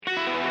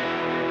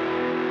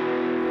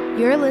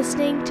You're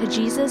listening to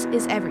Jesus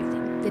is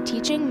Everything, the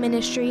teaching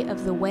ministry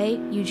of The Way,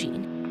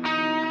 Eugene.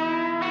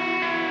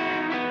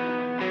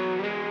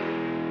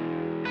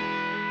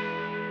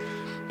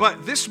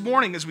 But this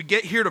morning, as we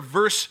get here to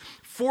verse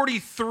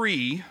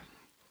 43,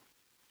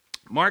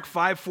 Mark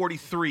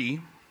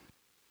 5:43,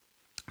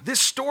 this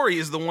story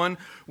is the one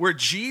where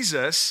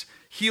Jesus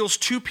heals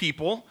two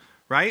people,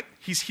 right?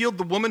 He's healed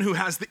the woman who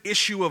has the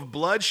issue of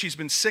blood. She's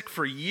been sick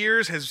for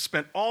years, has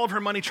spent all of her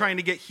money trying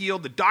to get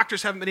healed. The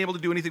doctors haven't been able to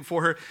do anything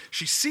for her.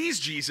 She sees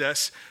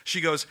Jesus.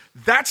 She goes,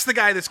 that's the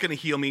guy that's going to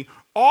heal me.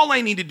 All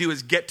I need to do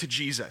is get to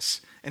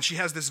Jesus. And she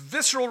has this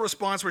visceral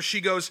response where she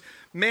goes,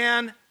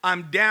 man,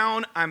 I'm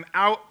down, I'm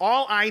out.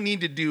 All I need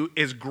to do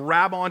is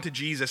grab onto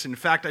Jesus. In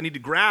fact, I need to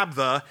grab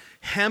the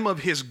hem of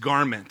his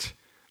garment.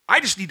 I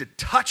just need to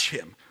touch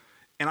him.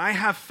 And I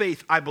have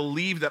faith. I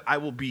believe that I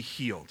will be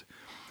healed.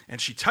 And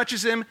she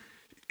touches him,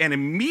 and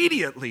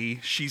immediately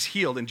she's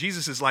healed. And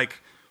Jesus is like,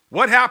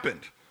 what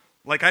happened?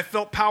 Like, I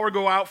felt power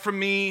go out from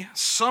me.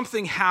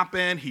 Something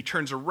happened. He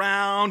turns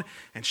around,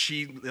 and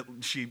she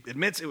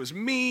admits it was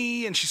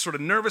me, and she's sort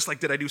of nervous, like,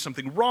 did I do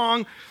something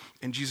wrong?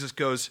 And Jesus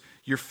goes,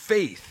 your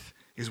faith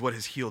is what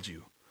has healed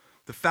you.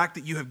 The fact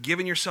that you have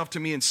given yourself to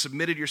me and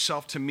submitted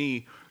yourself to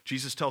me,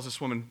 Jesus tells this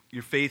woman,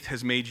 your faith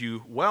has made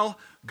you well.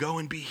 Go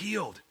and be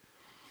healed.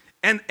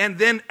 And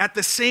then at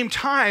the same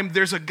time,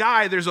 there's an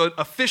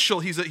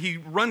official, he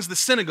runs the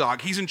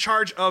synagogue. He's in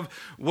charge of,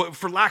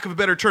 for lack of a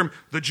better term,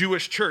 the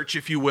Jewish church,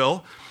 if you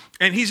will.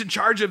 And he's in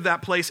charge of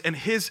that place, and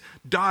his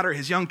daughter,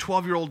 his young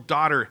 12-year-old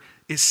daughter,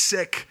 is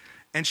sick,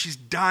 and she's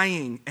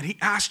dying. And he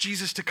asks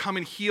Jesus to come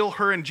and heal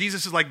her, and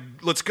Jesus is like,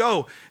 let's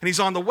go. And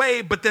he's on the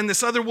way, but then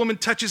this other woman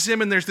touches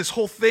him, and there's this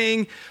whole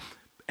thing.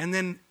 And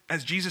then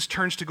as Jesus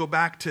turns to go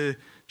back to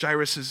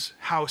Jairus'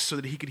 house so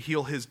that he could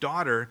heal his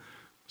daughter,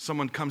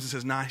 someone comes and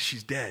says, nah,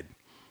 she's dead.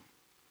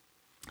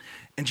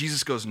 And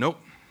Jesus goes, nope,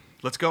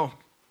 let's go.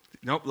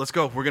 Nope, let's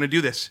go. We're going to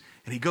do this.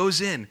 And he goes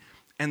in,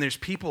 and there's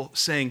people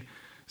saying,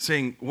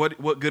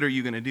 what good are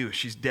you going to do?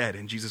 She's dead.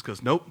 And Jesus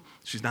goes, nope,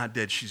 she's not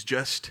dead. She's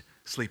just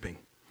sleeping.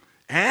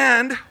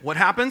 And what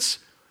happens?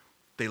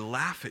 They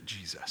laugh at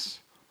Jesus.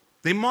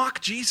 They mock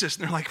Jesus.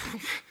 And they're like,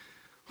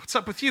 what's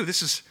up with you?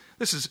 This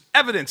is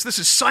evidence. This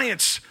is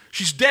science.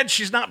 She's dead.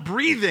 She's not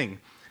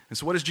breathing. And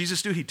so what does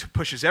Jesus do? He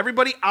pushes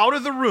everybody out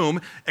of the room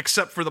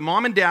except for the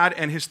mom and dad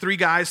and his three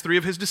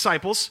of his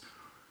disciples.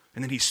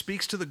 And then he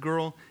speaks to the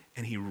girl,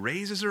 and he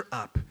raises her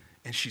up,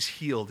 and she's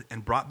healed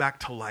and brought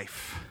back to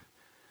life.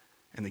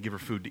 And they give her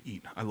food to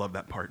eat. I love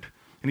that part.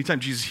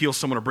 Anytime Jesus heals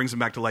someone or brings them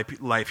back to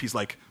life, he's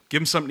like, give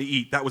them something to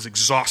eat. That was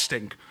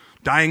exhausting.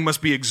 Dying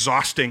must be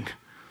exhausting.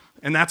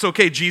 And that's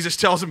okay. Jesus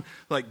tells him,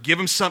 like, give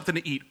them something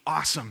to eat.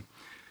 Awesome.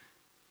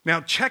 Now,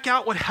 check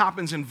out what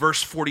happens in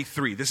verse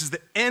 43. This is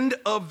the end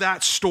of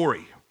that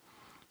story.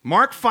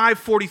 Mark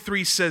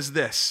 5:43 says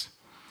this,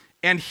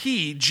 and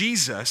he,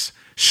 Jesus,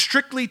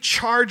 strictly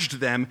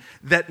charged them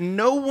that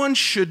no one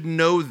should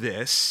know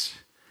this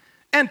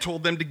and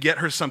told them to get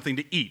her something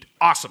to eat.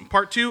 Awesome.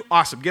 Part 2,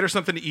 awesome. Get her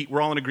something to eat.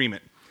 We're all in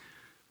agreement.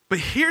 But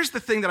here's the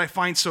thing that I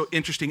find so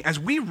interesting. As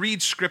we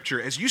read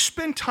Scripture, as you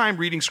spend time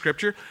reading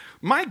Scripture,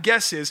 my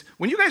guess is,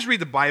 when you guys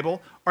read the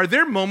Bible, are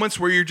there moments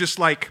where you're just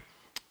like,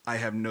 I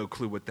have no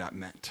clue what that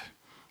meant.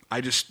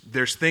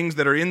 There's things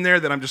that are in there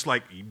that I'm just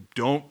like,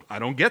 I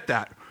don't get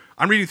that.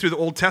 I'm reading through the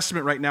Old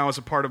Testament right now as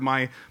a part of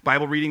my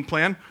Bible reading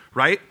plan,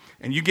 right?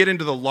 And you get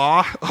into the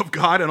law of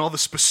God and all the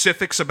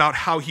specifics about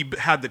how he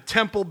had the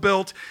temple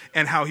built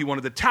and how he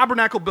wanted the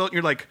tabernacle built, and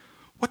you're like,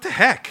 what the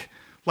heck?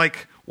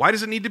 Like, why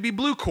does it need to be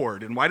blue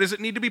cord? And why does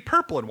it need to be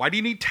purple? And why do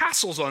you need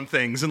tassels on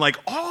things? And like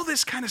all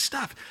this kind of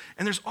stuff.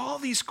 And there's all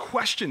these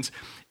questions.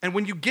 And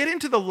when you get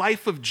into the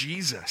life of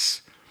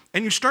Jesus,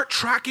 and you start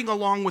tracking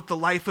along with the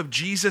life of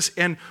Jesus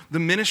and the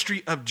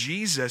ministry of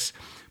Jesus,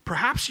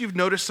 perhaps you've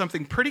noticed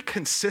something pretty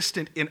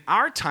consistent in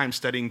our time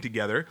studying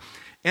together,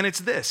 and it's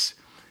this,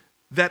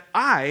 that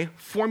I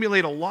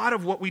formulate a lot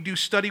of what we do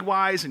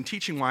study-wise and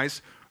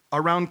teaching-wise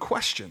around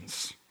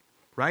questions,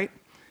 right?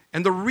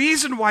 And the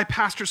reason why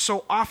pastors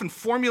so often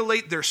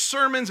formulate their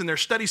sermons and their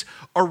studies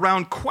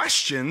around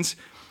questions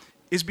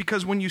is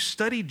because when you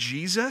study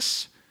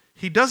Jesus,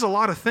 he does a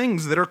lot of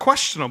things that are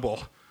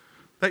questionable.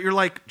 That you're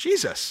like,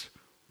 Jesus,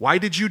 why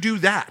did you do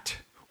that?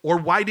 Or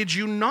why did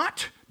you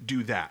not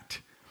do that?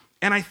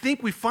 And I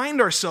think we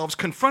find ourselves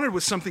confronted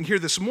with something here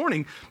this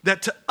morning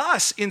that to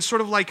us, in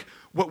sort of like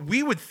what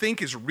we would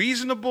think is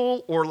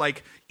reasonable or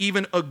like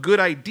even a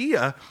good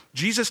idea,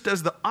 Jesus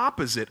does the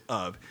opposite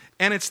of.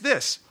 And it's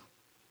this.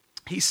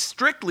 He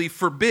strictly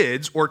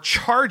forbids or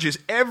charges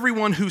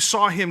everyone who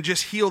saw him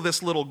just heal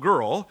this little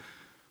girl,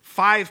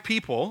 5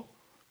 people,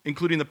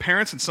 including the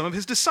parents and some of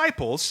his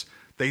disciples.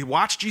 They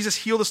watch Jesus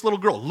heal this little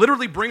girl,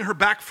 literally bring her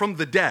back from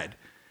the dead.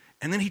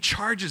 And then he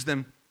charges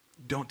them,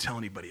 don't tell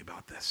anybody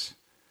about this.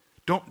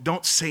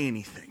 Don't say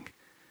anything.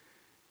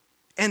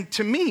 And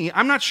to me,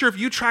 I'm not sure if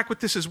you track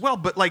with this as well,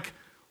 but like,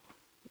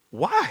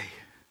 why?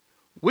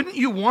 Wouldn't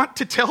you want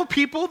to tell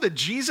people that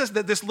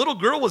this little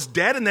girl was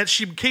dead and that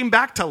she came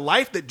back to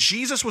life, that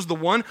Jesus was the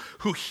one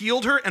who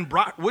healed her and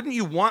wouldn't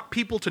you want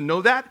people to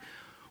know that?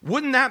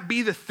 Wouldn't that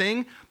be the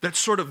thing that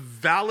sort of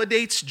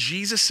validates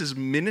Jesus'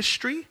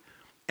 ministry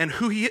and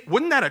who he is?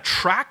 Wouldn't that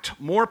attract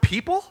more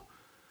people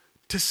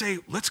to say,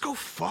 let's go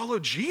follow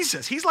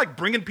Jesus? He's like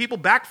bringing people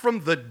back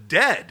from the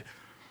dead.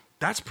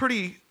 That's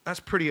pretty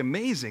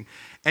amazing.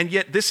 And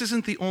yet this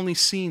isn't the only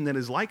scene that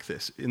is like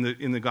this in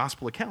the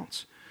gospel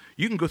accounts.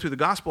 You can go through the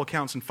gospel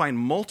accounts and find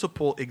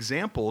multiple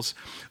examples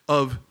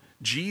of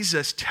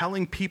Jesus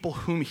telling people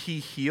whom he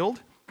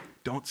healed,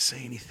 don't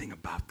say anything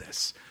about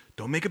this.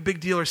 Don't make a big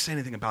deal or say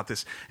anything about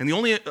this. And the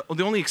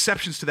only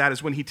exceptions to that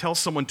is when he tells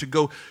someone to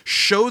go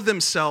show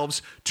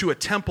themselves to a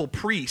temple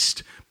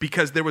priest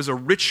because there was a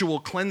ritual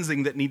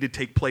cleansing that needed to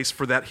take place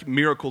for that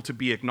miracle to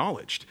be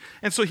acknowledged.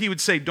 And so he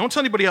would say, don't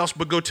tell anybody else,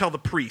 but go tell the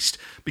priest,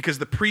 because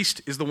the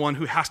priest is the one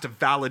who has to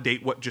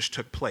validate what just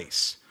took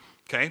place.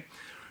 Okay?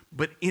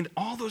 But in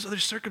all those other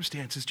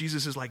circumstances,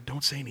 Jesus is like,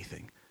 don't say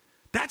anything.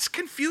 That's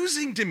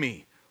confusing to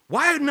me.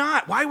 Why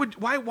not?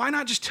 Why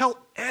not just tell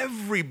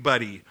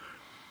everybody?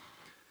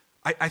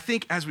 I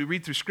think as we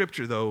read through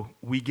Scripture, though,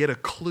 we get a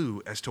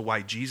clue as to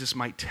why Jesus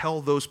might tell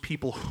those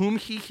people whom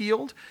he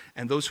healed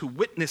and those who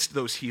witnessed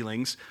those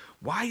healings,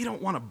 why you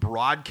don't want to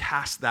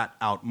broadcast that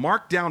out.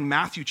 Mark down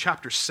Matthew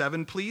chapter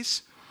 7,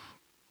 please.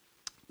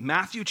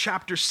 Matthew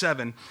chapter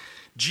 7.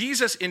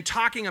 Jesus, in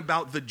talking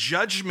about the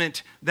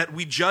judgment that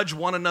we judge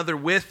one another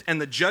with and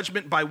the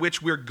judgment by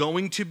which we're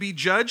going to be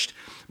judged,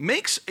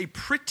 makes a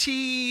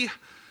pretty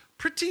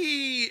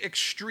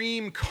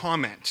extreme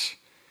comment.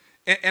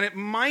 And it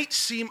might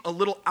seem a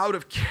little out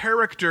of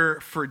character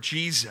for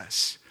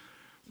Jesus,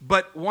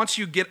 but once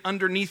you get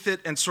underneath it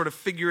and sort of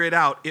figure it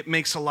out, it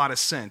makes a lot of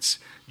sense.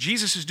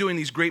 Jesus is doing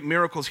these great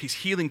miracles. He's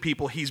healing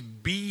people. He's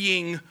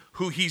being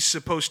who he's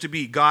supposed to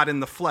be, God in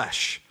the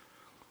flesh.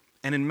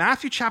 And in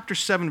Matthew chapter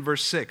 7,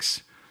 verse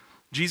 6,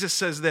 Jesus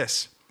says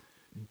this,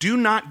 do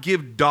not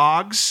give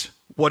dogs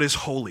what is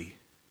holy,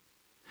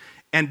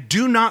 and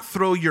do not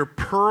throw your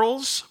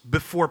pearls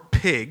before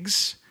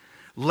pigs,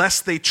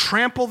 lest they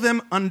trample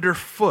them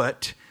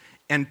underfoot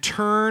and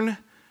turn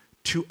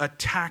to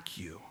attack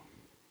you.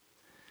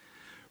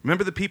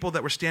 Remember the people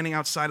that were standing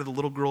outside of the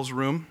little girl's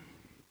room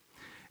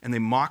and they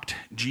mocked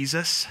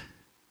Jesus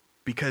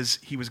because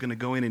he was going to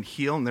go in and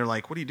heal? And they're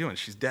like, what are you doing?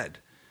 She's dead.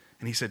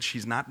 And he said,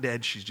 she's not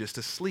dead, she's just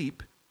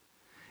asleep.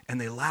 And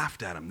they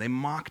laughed at him. They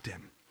mocked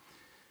him.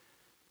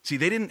 See,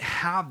 they didn't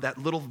have that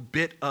little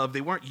bit of,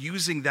 they weren't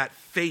using that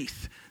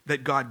faith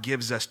that God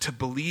gives us to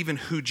believe in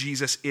who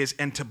Jesus is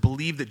and to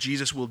believe that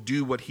Jesus will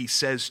do what he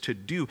says to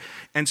do.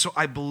 And so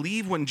I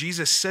believe when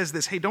Jesus says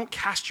this, hey, don't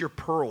cast your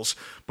pearls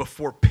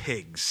before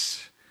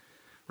pigs,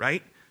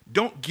 right?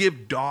 Don't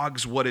give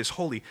dogs what is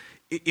holy.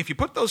 If you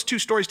put those two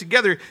stories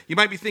together, you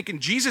might be thinking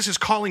Jesus is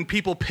calling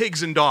people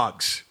pigs and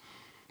dogs,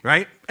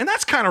 right? And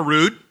that's kind of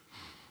rude.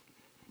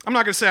 I'm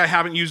not going to say I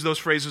haven't used those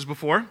phrases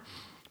before,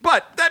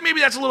 but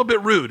maybe that's a little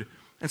bit rude.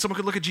 And someone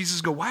could look at Jesus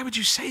and go, why would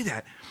you say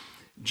that?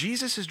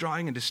 Jesus is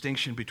drawing a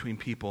distinction between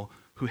people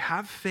who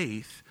have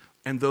faith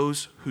and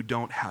those who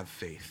don't have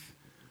faith,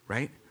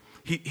 right?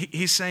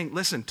 He's saying,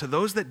 listen, to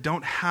those that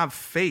don't have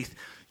faith,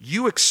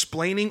 you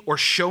explaining or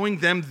showing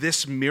them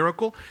this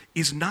miracle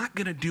is not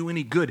going to do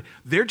any good.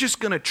 They're just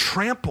going to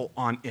trample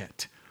on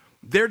it.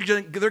 They're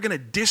going to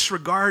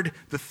disregard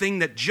the thing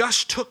that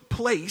just took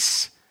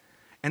place,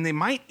 and they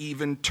might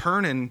even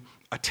turn and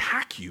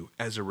attack you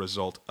as a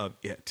result of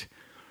it.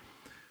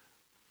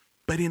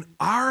 But in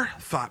our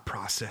thought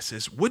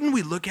processes, wouldn't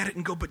we look at it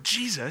and go, but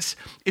Jesus,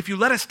 if you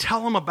let us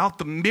tell them about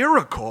the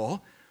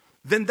miracle,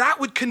 then that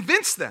would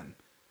convince them.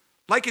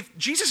 Like if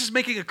Jesus is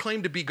making a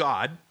claim to be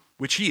God,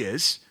 which he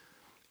is,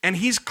 and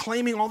he's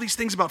claiming all these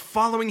things about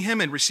following him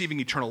and receiving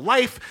eternal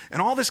life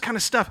and all this kind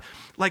of stuff,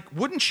 like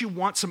wouldn't you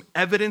want some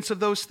evidence of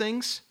those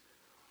things?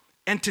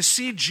 And to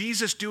see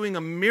Jesus doing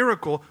a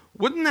miracle,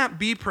 wouldn't that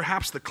be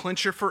perhaps the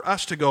clincher for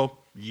us to go,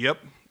 yep,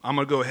 I'm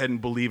going to go ahead and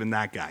believe in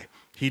that guy.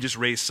 He just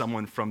raised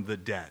someone from the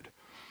dead.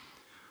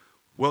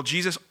 Well,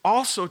 Jesus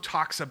also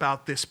talks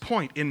about this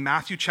point in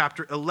Matthew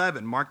chapter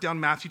 11. Mark down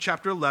Matthew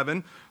chapter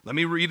 11. Let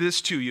me read this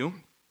to you.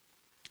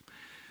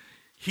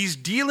 He's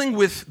dealing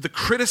with the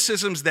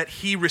criticisms that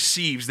he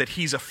receives, that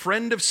he's a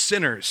friend of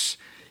sinners.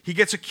 He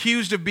gets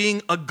accused of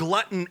being a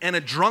glutton and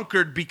a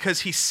drunkard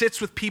because he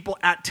sits with people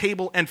at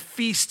table and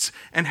feasts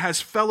and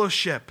has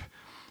fellowship.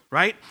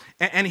 Right?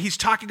 And he's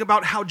talking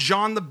about how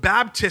John the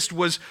Baptist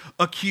was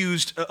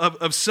accused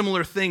of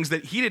similar things,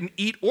 that he didn't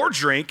eat or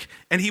drink,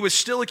 and he was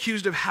still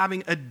accused of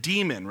having a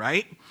demon,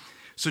 right?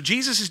 So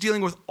Jesus is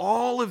dealing with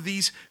all of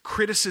these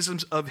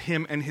criticisms of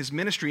him and his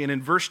ministry. And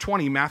in verse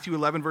 20, Matthew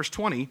 11, verse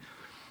 20, it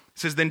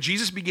says, then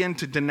Jesus began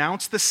to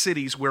denounce the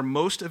cities where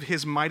most of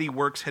his mighty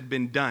works had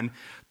been done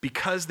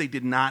because they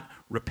did not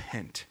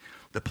repent.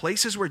 The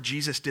places where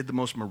Jesus did the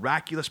most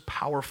miraculous,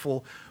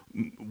 powerful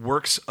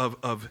works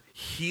of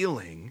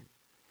healing,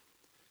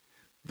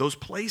 those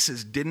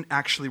places didn't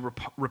actually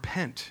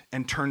repent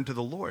and turn to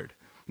the Lord.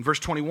 In verse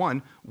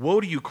 21,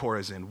 woe to you,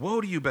 Chorazin, woe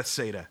to you,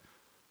 Bethsaida.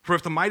 For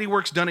if the mighty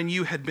works done in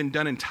you had been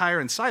done in Tyre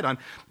and Sidon,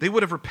 they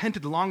would have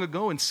repented long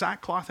ago in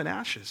sackcloth and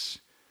ashes.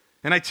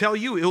 And I tell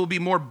you, it will be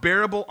more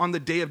bearable on the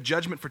day of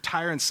judgment for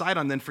Tyre and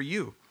Sidon than for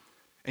you.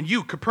 And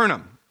you,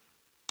 Capernaum,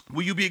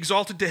 will you be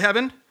exalted to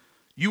heaven?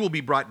 You will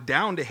be brought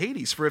down to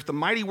Hades. For if the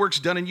mighty works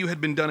done in you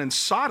had been done in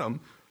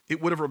Sodom,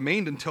 it would have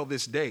remained until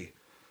this day.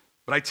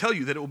 But I tell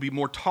you that it will be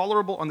more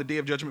tolerable on the day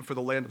of judgment for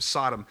the land of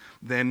Sodom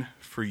than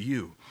for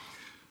you.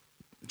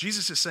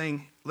 Jesus is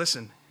saying,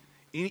 listen,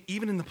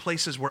 even in the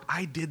places where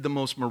I did the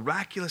most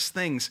miraculous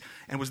things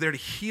and was there to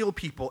heal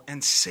people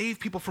and save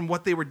people from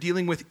what they were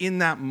dealing with in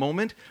that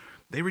moment,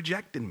 they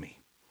rejected me.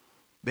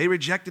 They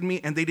rejected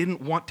me and they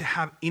didn't want to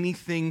have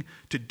anything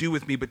to do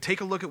with me. But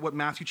take a look at what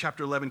Matthew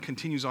chapter 11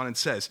 continues on and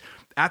says.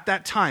 At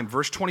that time,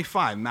 verse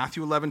 25,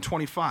 Matthew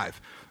 11:25.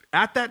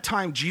 At that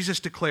time, Jesus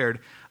declared,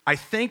 I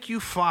thank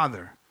you,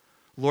 Father,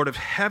 Lord of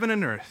heaven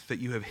and earth, that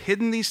you have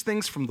hidden these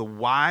things from the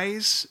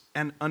wise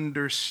and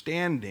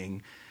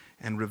understanding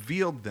and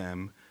revealed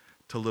them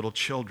to little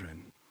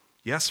children.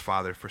 Yes,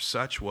 Father, for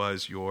such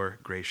was your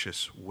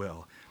gracious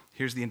will.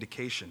 Here's the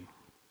indication.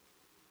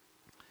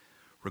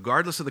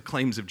 Regardless of the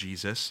claims of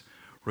Jesus,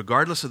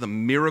 regardless of the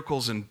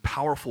miracles and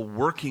powerful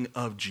working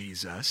of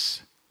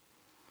Jesus,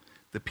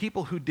 the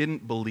people who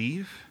didn't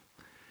believe,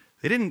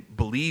 they didn't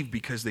believe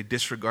because they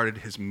disregarded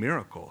his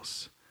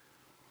miracles.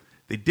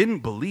 They didn't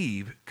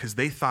believe because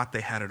they thought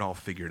they had it all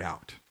figured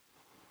out.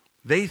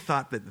 They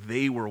thought that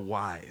they were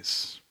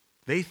wise.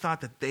 They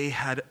thought that they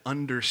had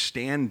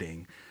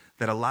understanding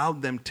that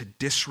allowed them to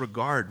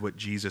disregard what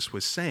Jesus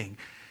was saying.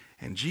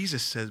 And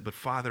Jesus says, but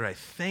Father, I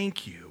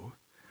thank you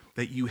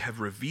that you have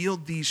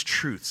revealed these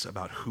truths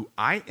about who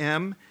I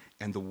am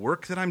and the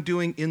work that I'm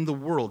doing in the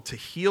world to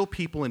heal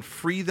people and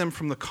free them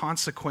from the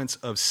consequence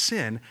of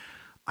sin.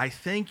 I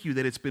thank you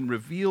that it's been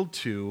revealed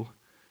to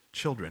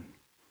children.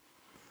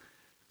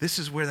 This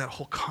is where that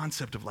whole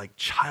concept of like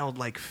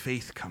childlike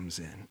faith comes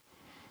in.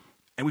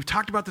 And we've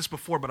talked about this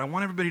before, but I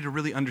want everybody to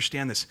really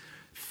understand this.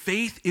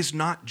 Faith is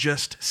not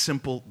just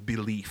simple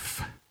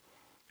belief.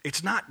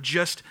 It's not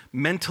just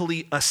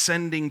mentally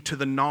ascending to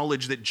the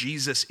knowledge that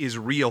Jesus is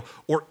real,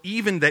 or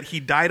even that he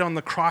died on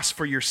the cross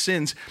for your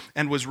sins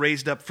and was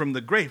raised up from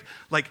the grave.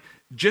 Like,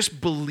 just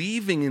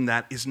believing in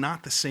that is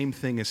not the same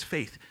thing as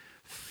faith.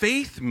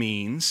 Faith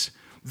means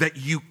that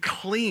you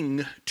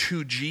cling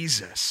to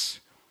Jesus.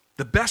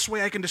 The best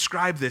way I can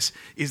describe this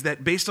is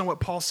that based on what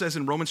Paul says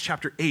in Romans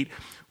chapter 8,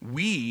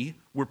 we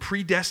were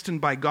predestined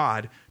by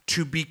God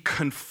to be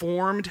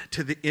conformed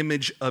to the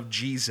image of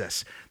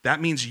Jesus.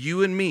 That means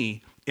you and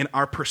me, in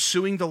our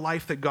pursuing the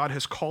life that God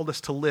has called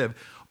us to live,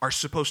 are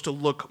supposed to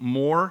look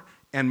more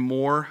and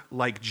more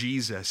like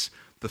Jesus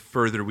the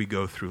further we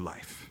go through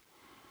life.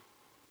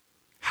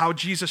 How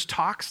Jesus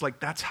talks, like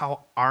that's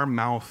how our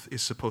mouth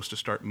is supposed to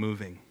start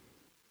moving.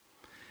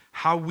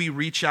 How we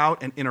reach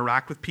out and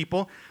interact with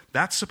people,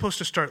 that's supposed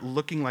to start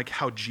looking like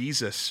how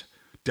Jesus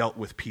dealt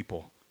with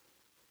people,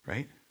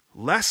 right?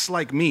 Less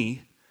like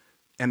me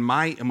and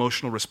my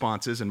emotional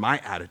responses and my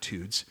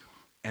attitudes,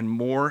 and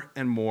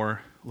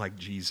more like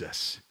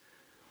Jesus.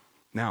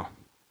 Now,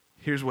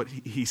 here's what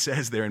he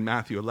says there in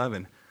Matthew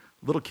 11.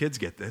 Little kids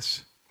get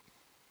this.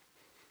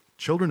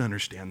 Children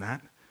understand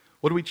that.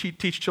 What do we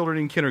teach children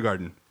in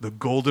kindergarten? The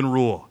golden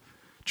rule.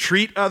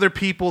 Treat other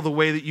people the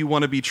way that you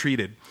want to be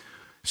treated.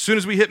 As soon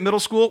as we hit middle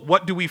school,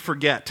 what do we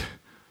forget?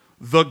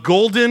 The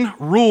golden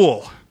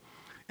rule.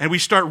 And we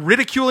start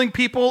ridiculing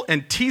people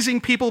and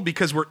teasing people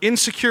because we're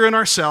insecure in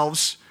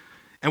ourselves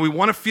and we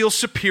want to feel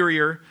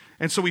superior.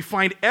 And so we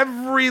find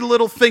every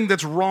little thing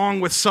that's wrong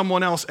with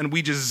someone else and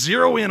we just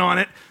zero in on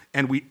it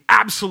and we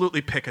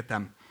absolutely pick at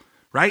them,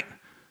 right?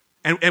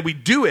 And we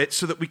do it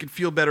so that we can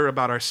feel better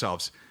about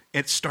ourselves.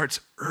 It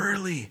starts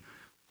early.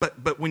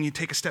 But when you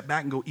take a step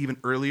back and go even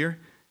earlier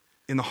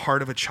in the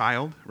heart of a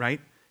child, right?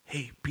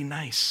 Hey, be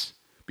nice.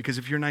 Because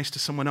if you're nice to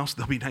someone else,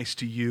 they'll be nice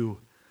to you,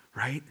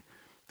 right?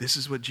 This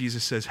is what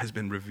Jesus says has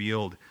been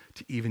revealed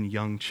to even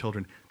young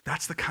children.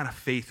 That's the kind of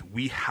faith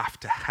we have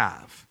to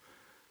have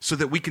so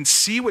that we can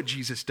see what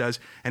Jesus does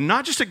and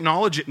not just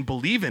acknowledge it and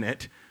believe in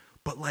it,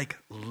 but like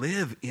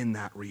live in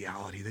that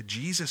reality that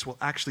Jesus will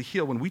actually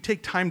heal. When we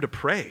take time to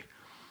pray,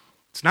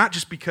 it's not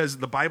just because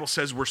the Bible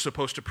says we're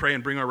supposed to pray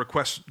and bring our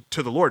requests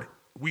to the Lord.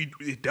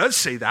 It does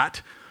say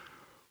that,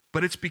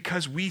 but it's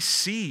because we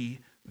see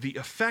the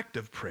effect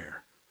of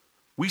prayer.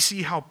 We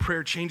see how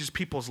prayer changes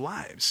people's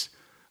lives.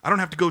 I don't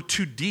have to go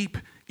too deep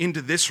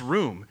into this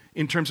room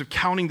in terms of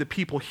counting the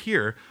people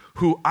here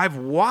who I've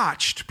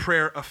watched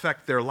prayer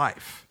affect their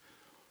life.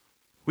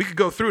 We could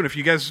go through, and if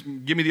you guys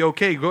give me the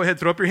okay, go ahead,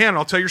 throw up your hand, and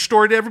I'll tell your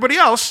story to everybody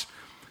else.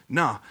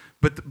 No,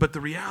 but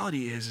the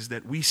reality is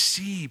that we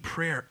see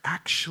prayer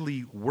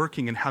actually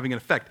working and having an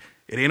effect.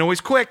 It ain't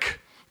always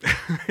quick.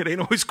 It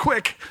ain't always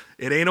quick.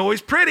 It ain't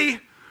always pretty.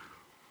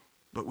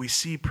 But we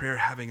see prayer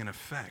having an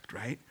effect,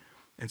 right?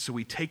 And so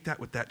we take that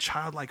with that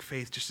childlike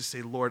faith just to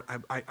say, Lord,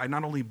 I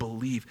not only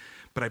believe,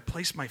 but I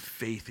place my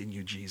faith in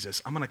you,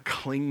 Jesus. I'm going to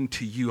cling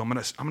to you. I'm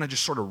going to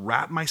just sort of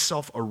wrap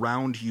myself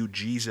around you,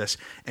 Jesus,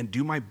 and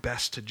do my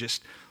best to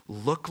just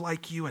look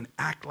like you and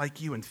act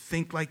like you and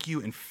think like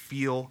you and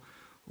feel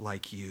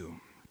like you.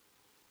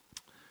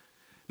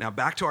 Now,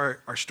 back to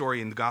our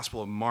story in the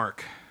Gospel of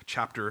Mark.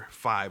 chapter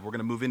 5. We're going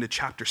to move into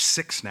chapter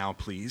 6 now,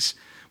 please.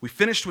 We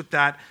finished with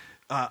that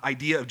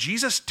idea of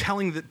Jesus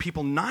telling the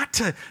people not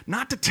to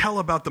tell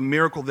about the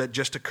miracle that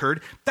just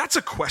occurred. That's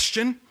a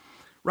question,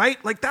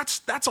 right? Like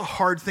that's a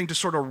hard thing to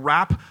sort of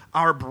wrap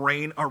our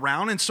brain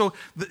around. And so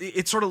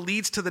it sort of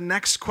leads to the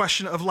next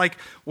question of like,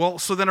 well,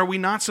 so then are we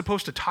not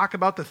supposed to talk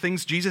about the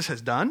things Jesus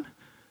has done?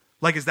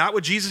 Like, is that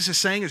what Jesus is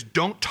saying, is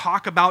don't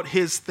talk about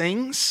his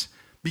things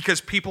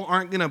because people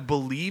aren't going to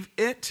believe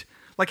it?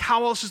 Like,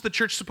 how else is the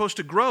church supposed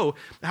to grow?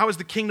 How is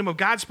the kingdom of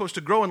God supposed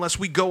to grow unless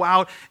we go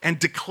out and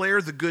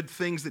declare the good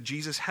things that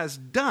Jesus has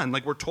done?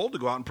 Like, we're told to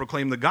go out and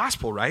proclaim the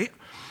gospel, right?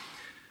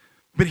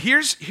 But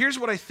here's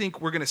what I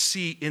think we're going to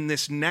see in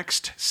this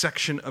next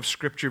section of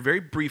Scripture, very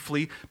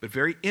briefly, but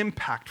very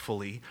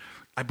impactfully.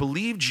 I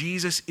believe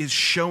Jesus is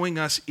showing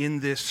us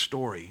in this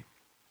story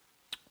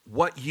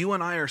what you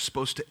and I are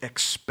supposed to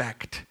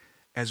expect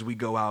as we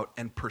go out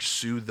and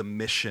pursue the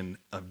mission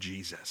of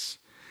Jesus.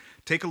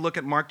 Take a look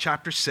at Mark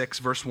chapter 6,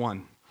 verse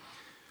 1.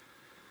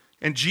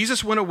 And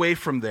Jesus went away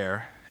from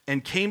there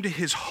and came to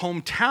his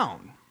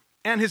hometown,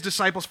 and his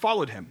disciples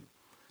followed him.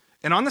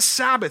 And on the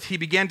Sabbath he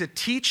began to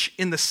teach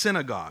in the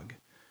synagogue.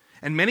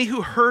 And many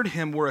who heard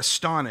him were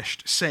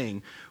astonished,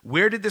 saying,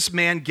 "Where did this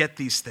man get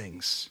these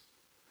things?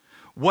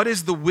 What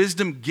is the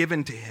wisdom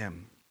given to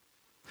him?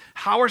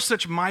 How are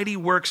such mighty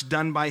works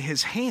done by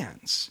his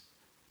hands?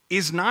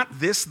 Is not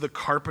this the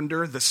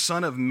carpenter, the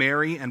son of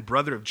Mary and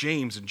brother of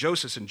James and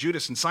Joseph and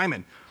Judas and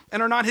Simon?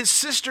 And are not his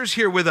sisters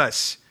here with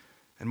us?"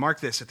 And mark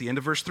this at the end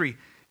of verse 3.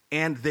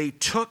 And they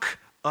took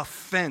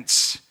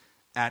offense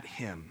at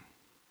him.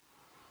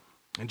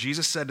 And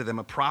Jesus said to them,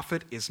 "A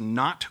prophet is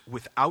not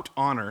without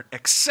honor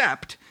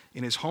except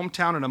in his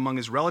hometown and among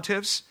his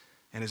relatives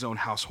and his own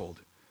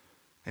household."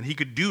 And he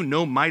could do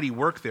no mighty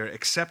work there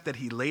except that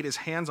he laid his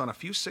hands on a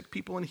few sick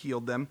people and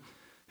healed them.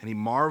 And he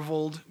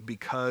marveled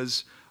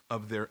because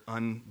of their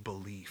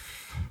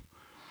unbelief.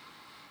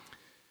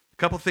 A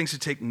couple things to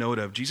take note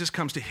of. Jesus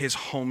comes to his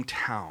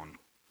hometown.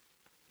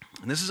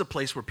 And this is a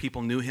place where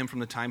people knew him from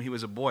the time he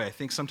was a boy. I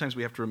think sometimes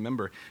we have to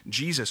remember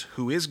Jesus,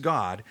 who is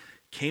God,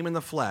 came in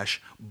the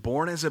flesh,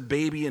 born as a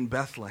baby in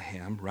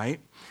Bethlehem,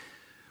 right?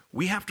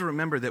 We have to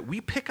remember that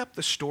we pick up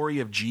the story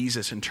of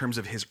Jesus in terms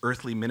of his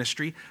earthly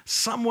ministry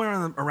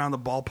somewhere around the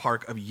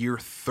ballpark of year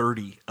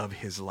 30 of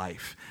his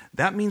life.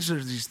 That means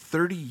there's these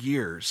 30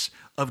 years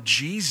of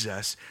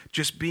Jesus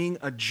just being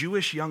a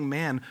Jewish young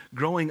man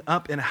growing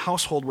up in a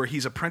household where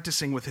he's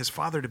apprenticing with his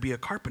father to be a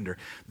carpenter.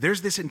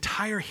 There's this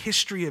entire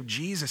history of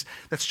Jesus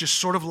that's just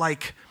sort of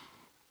like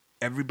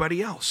everybody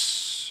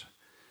else.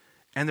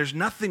 And there's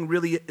nothing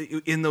really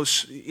in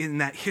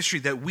that history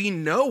that we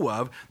know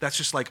of that's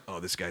just like, oh,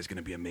 this guy's going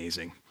to be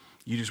amazing.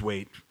 You just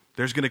wait.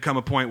 There's going to come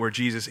a point where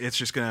Jesus, it's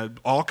just going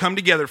to all come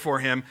together for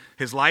him.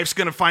 His life's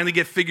going to finally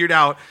get figured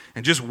out,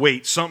 and just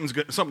wait.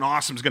 Something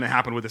awesome is going to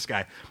happen with this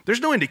guy.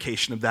 There's no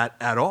indication of that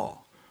at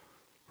all,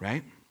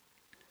 right?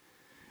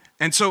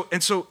 And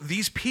so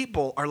these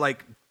people are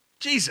like,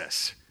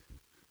 Jesus,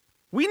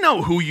 we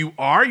know who you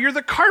are. You're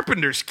the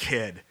carpenter's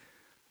kid.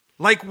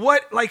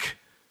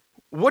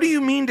 What do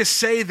you mean to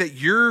say that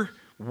you're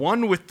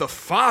one with the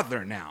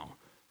Father now?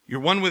 You're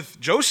one with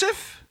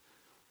Joseph?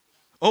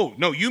 Oh,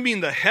 no, you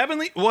mean the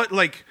heavenly? What,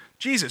 like,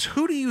 Jesus,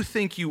 who do you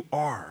think you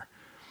are?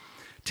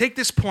 Take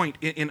this point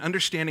in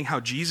understanding how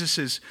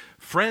Jesus'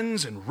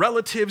 friends and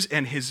relatives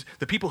and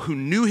the people who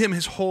knew him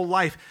his whole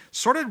life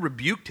sort of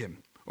rebuked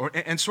him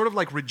and sort of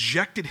like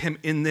rejected him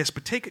in this.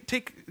 But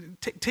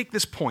take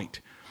this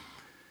point.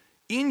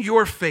 In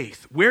your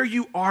faith, where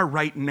you are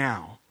right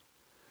now,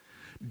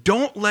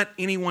 don't let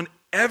anyone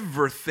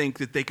ever think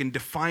that they can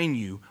define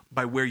you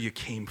by where you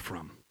came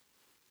from,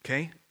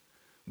 okay?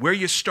 Where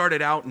you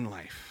started out in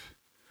life,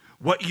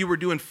 what you were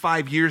doing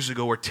 5 years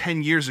ago or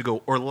 10 years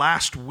ago or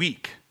last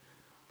week.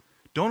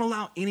 Don't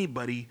allow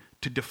anybody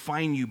to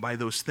define you by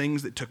those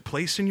things that took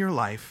place in your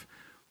life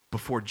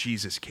before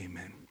Jesus came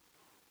in.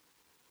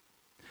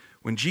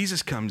 When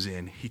Jesus comes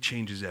in, he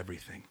changes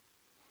everything.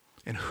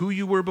 And who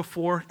you were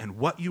before and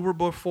what you were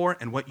before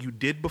and what you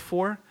did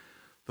before,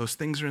 those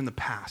things are in the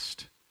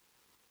past.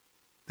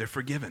 They're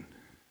forgiven,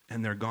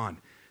 and they're gone.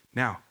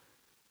 Now,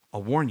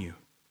 I'll warn you,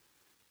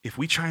 if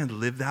we try and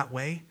live that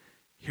way,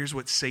 here's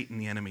what Satan,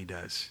 the enemy,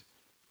 does.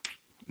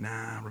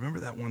 Remember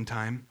that one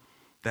time,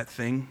 that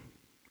thing?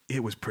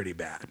 It was pretty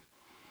bad.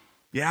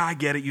 Yeah, I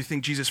get it. You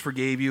think Jesus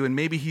forgave you, and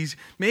maybe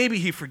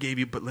he forgave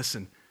you, but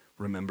listen,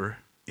 remember,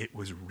 it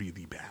was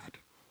really bad.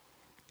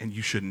 And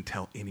you shouldn't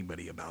tell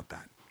anybody about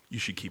that. You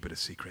should keep it a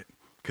secret,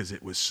 because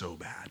it was so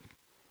bad.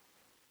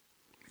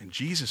 And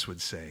Jesus would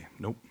say,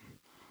 nope.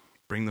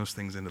 Bring those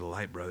things into the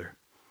light, brother.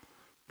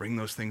 Bring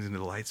those things into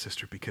the light,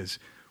 sister, because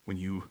when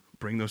you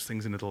bring those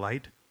things into the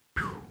light,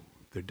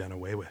 they're done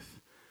away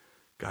with.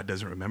 God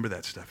doesn't remember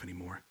that stuff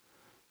anymore.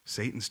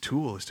 Satan's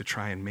tool is to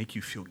try and make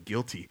you feel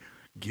guilty.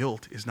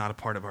 Guilt is not a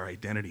part of our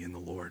identity in the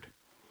Lord.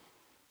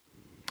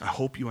 I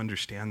hope you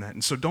understand that.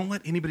 And so don't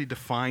let anybody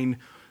define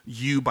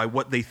you by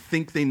what they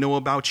think they know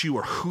about you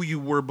or who you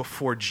were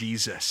before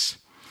Jesus.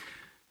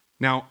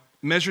 Now,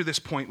 measure this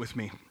point with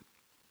me.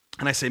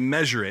 And I say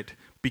measure it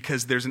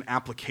because there's an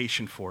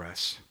application for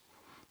us.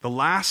 The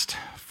last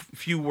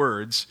few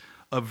words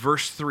of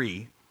verse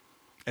 3,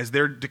 as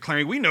they're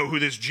declaring, we know who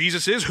this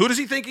Jesus is. Who does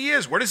he think he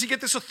is? Where does he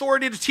get this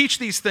authority to teach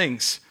these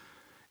things?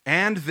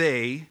 And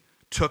they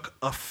took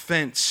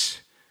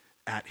offense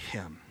at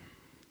him.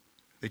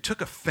 They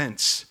took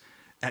offense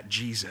at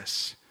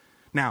Jesus.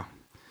 Now,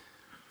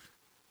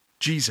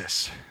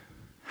 Jesus,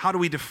 how do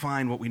we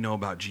define what we know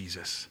about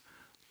Jesus?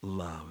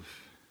 Love,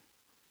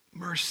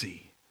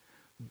 mercy,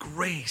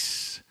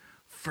 grace,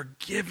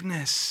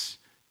 forgiveness,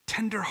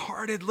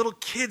 tender-hearted. Little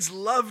kids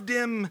loved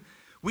him.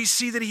 We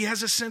see that he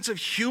has a sense of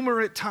humor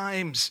at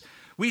times.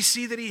 We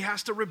see that he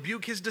has to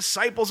rebuke his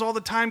disciples all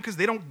the time because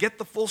they don't get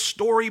the full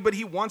story, but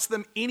he wants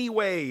them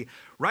anyway,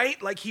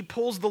 right? Like he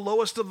pulls the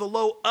lowest of the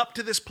low up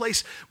to this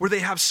place where they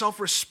have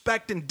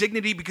self-respect and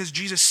dignity because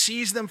Jesus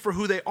sees them for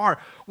who they are.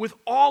 With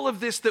all of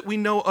this that we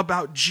know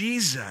about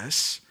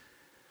Jesus,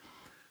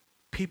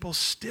 people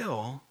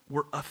still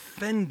were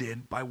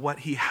offended by what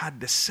he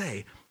had to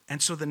say.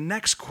 And so the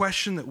next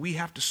question that we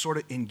have to sort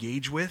of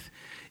engage with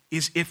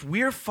is, if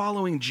we're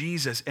following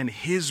Jesus and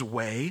his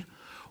way,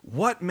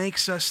 what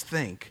makes us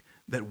think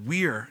that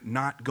we're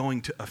not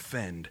going to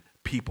offend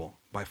people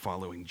by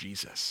following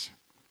Jesus?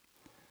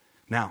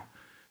 Now,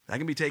 that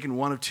can be taken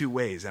one of two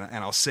ways, and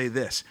I'll say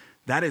this.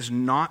 That is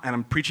not, and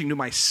I'm preaching to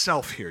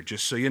myself here,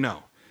 just so you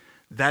know,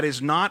 that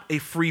is not a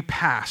free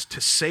pass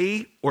to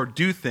say or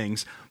do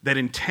things that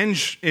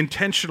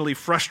intentionally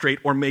frustrate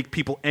or make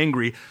people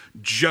angry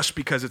just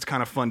because it's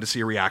kind of fun to see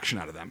a reaction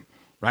out of them,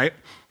 right?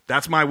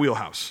 That's my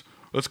wheelhouse.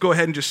 Let's go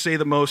ahead and just say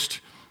the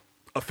most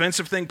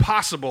offensive thing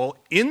possible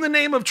in the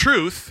name of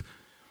truth,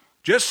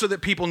 just so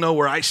that people know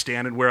where I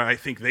stand and where I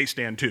think they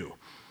stand too,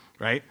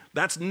 right?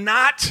 That's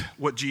not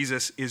what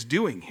Jesus is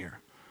doing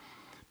here.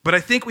 But I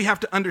think we have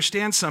to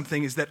understand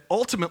something, is that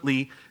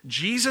ultimately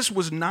Jesus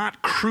was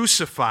not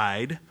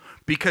crucified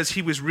because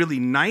he was really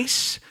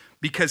nice,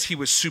 because he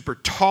was super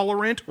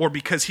tolerant, or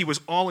because he was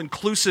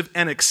all-inclusive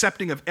and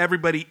accepting of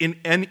everybody in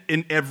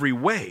every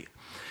way.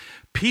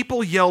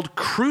 People yelled,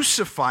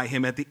 "Crucify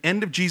him," at the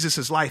end of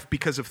Jesus' life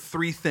because of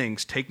three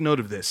things. Take note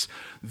of this.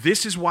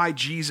 This is why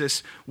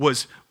Jesus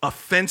was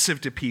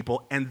offensive to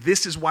people, and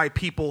this is why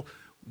people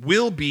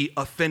will be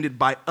offended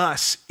by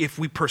us if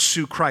we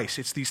pursue Christ.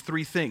 It's these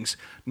three things.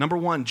 Number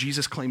one,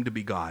 Jesus claimed to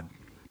be God.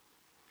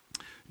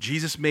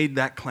 Jesus made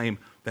that claim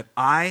that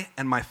I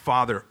and my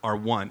Father are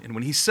one. And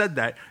when he said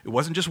that, it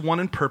wasn't just one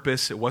in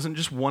purpose, it wasn't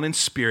just one in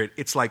spirit.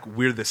 It's like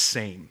we're the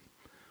same.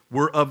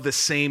 We're of the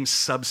same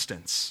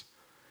substance.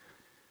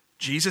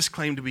 Jesus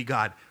claimed to be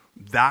God.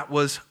 That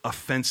was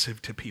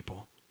offensive to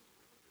people.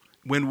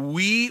 When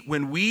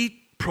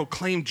we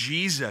proclaim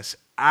Jesus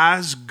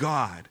as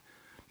God,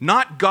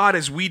 not God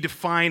as we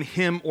define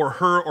him or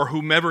her or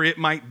whomever it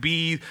might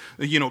be,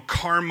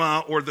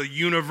 karma or the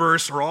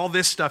universe or all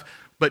this stuff,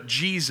 but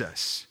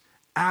Jesus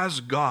as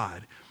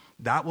God,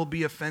 that will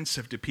be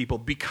offensive to people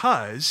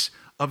because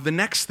of the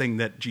next thing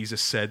that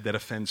Jesus said that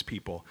offends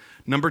people.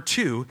 Number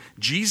two,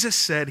 Jesus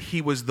said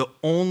he was the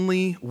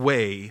only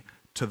way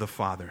to the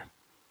Father.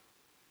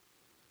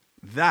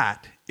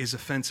 That is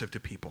offensive to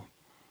people.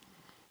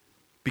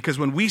 Because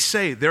when we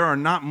say there are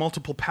not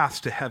multiple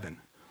paths to heaven,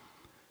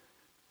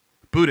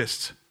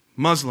 Buddhist,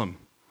 Muslim,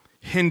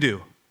 Hindu,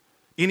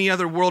 any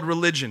other world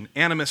religion,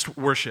 animist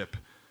worship,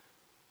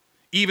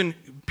 even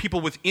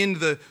people within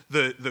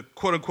the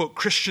quote-unquote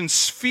Christian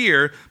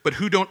sphere, but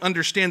who don't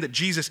understand that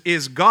Jesus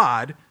is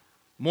God,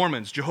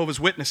 Mormons, Jehovah's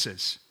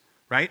Witnesses,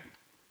 right?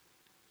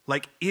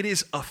 Like, it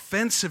is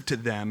offensive to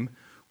them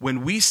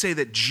when we say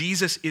that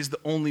Jesus is the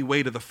only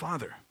way to the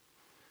Father.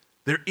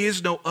 There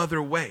is no other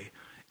way.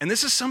 And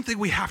this is something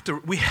we have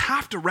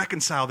to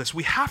reconcile this.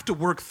 We have to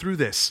work through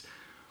this.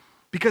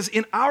 Because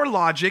in our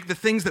logic, the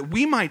things that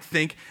we might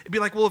think, it'd be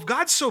like, well, if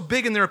God's so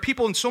big and there are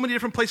people in so many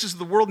different places of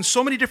the world and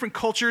so many different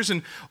cultures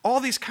and all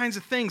these kinds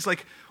of things,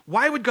 like,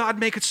 why would God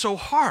make it so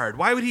hard?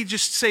 Why would he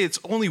just say it's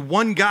only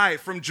one guy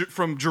from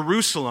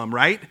Jerusalem,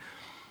 right?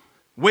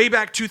 Way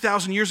back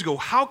 2,000 years ago,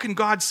 how can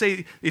God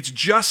say it's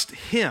just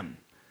him?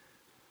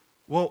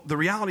 Well, the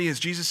reality is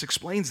Jesus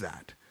explains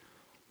that.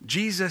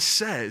 Jesus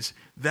says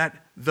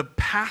that the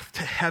path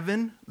to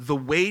heaven, the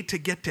way to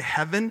get to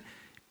heaven,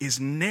 is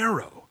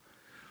narrow.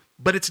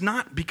 But it's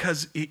not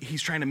because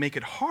he's trying to make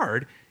it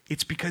hard.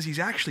 It's because he's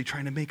actually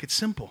trying to make it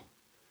simple.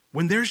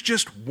 When there's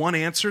just one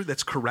answer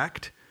that's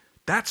correct,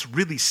 that's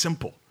really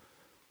simple.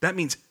 That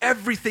means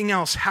everything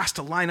else has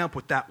to line up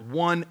with that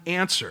one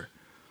answer.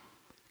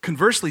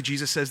 Conversely,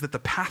 Jesus says that the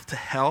path to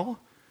hell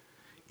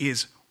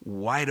is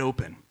wide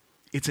open.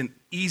 It's an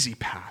easy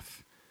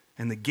path.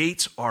 And the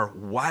gates are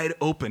wide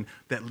open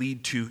that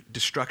lead to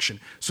destruction.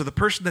 So the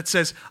person that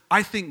says,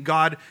 I think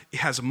God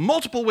has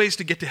multiple ways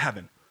to get to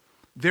heaven,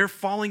 they're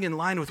falling in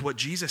line with what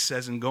Jesus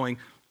says and going,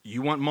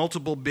 you want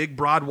multiple big,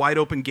 broad, wide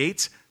open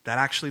gates? That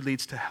actually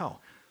leads to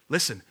hell.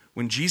 Listen,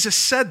 when Jesus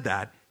said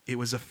that, it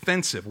was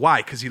offensive.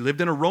 Why? Because he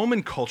lived in a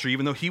Roman culture,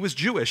 even though he was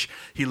Jewish.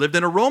 He lived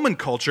in a Roman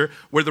culture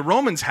where the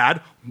Romans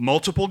had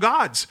multiple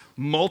gods,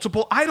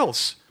 multiple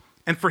idols.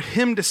 And for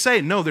him to say,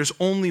 no, there's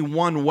only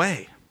one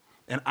way,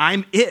 and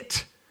I'm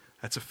it,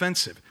 That's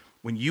offensive.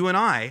 When you and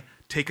I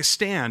take a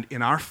stand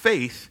in our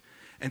faith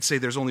and say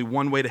there's only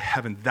one way to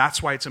heaven,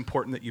 that's why it's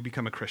important that you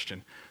become a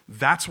Christian.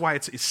 That's why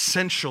it's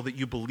essential that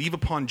you believe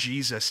upon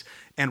Jesus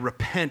and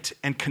repent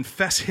and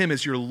confess him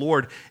as your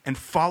Lord and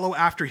follow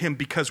after him,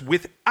 because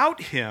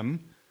without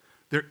him,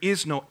 there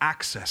is no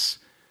access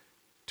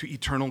to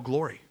eternal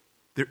glory.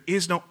 There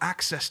is no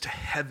access to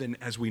heaven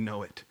as we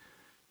know it,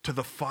 to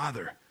the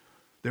Father.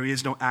 There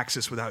is no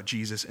access without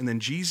Jesus. And then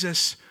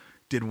Jesus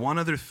did one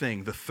other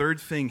thing, the third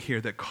thing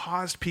here, that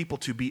caused people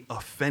to be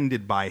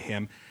offended by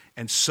him,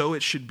 and so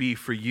it should be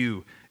for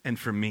you and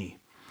for me.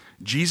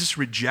 Jesus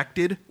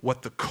rejected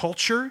what the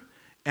culture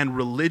and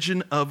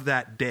religion of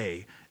that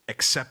day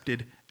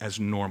accepted as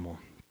normal.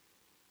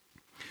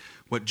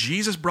 What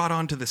Jesus brought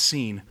onto the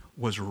scene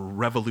was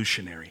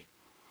revolutionary.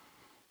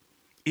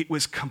 It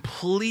was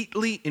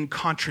completely in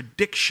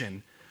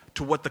contradiction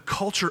to what the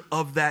culture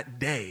of that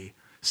day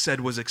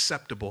said was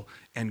acceptable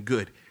and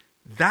good.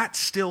 That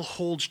still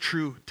holds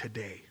true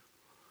today.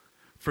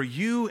 For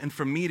you and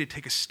for me to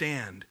take a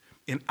stand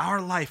in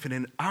our life and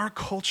in our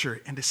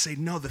culture and to say,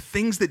 no, the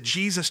things that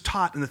Jesus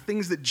taught and the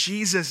things that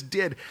Jesus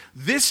did,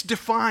 this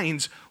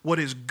defines what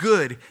is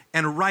good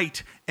and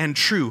right and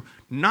true,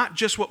 not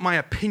just what my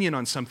opinion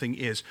on something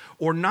is,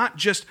 or not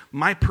just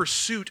my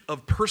pursuit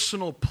of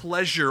personal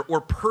pleasure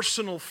or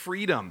personal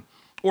freedom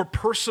or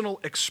personal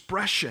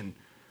expression.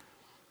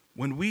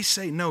 When we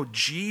say, no,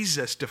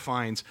 Jesus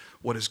defines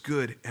what is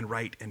good and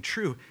right and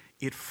true,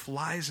 it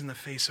flies in the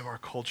face of our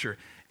culture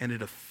and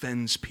it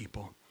offends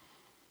people.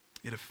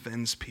 It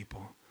offends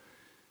people.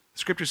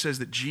 Scripture says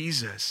that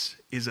Jesus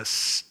is a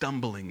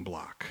stumbling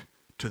block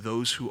to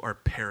those who are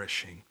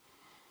perishing.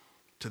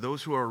 To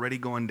those who are already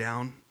going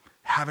down,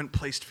 haven't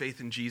placed faith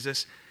in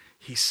Jesus,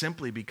 he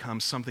simply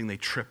becomes something they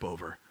trip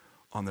over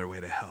on their way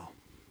to hell.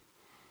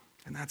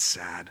 And that's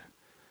sad.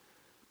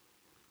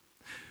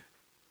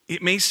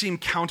 It may seem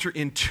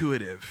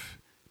counterintuitive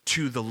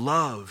to the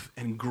love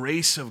and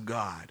grace of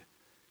God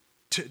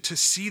to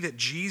see that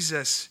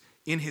Jesus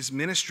in his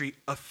ministry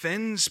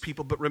offends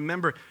people, but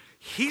remember,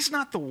 he's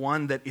not the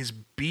one that is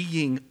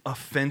being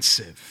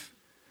offensive.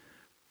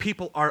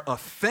 People are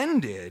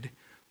offended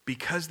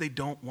because they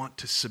don't want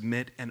to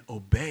submit and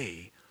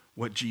obey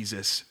what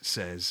Jesus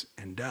says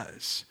and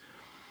does.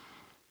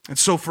 And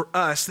so for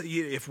us,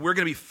 if we're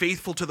going to be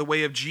faithful to the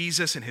way of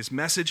Jesus and his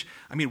message,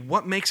 I mean,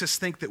 what makes us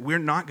think that we're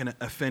not going to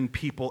offend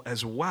people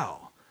as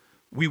well?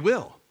 We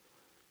will.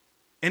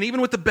 And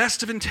even with the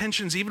best of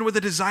intentions, even with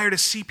a desire to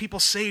see people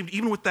saved,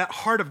 even with that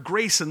heart of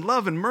grace and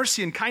love and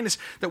mercy and kindness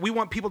that we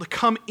want people to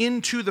come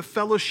into the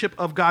fellowship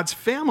of God's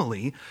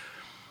family,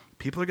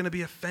 people are going to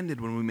be offended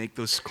when we make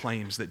those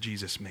claims that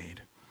Jesus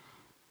made.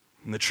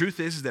 And the truth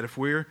is that if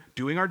we're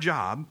doing our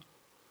job,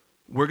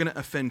 we're going to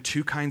offend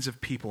two kinds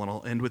of people, and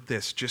I'll end with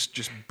this.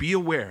 Just be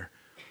aware.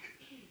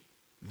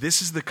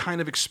 This is the kind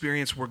of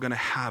experience we're going to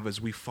have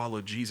as we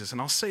follow Jesus. And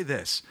I'll say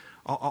this.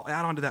 I'll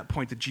add on to that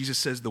point that Jesus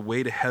says the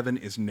way to heaven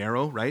is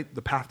narrow, right?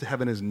 The path to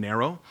heaven is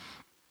narrow.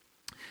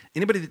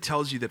 Anybody that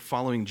tells you that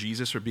following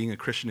Jesus or being a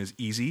Christian is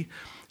easy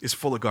is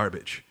full of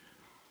garbage.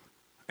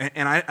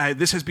 And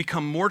this has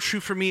become more true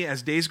for me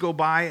as days go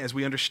by, as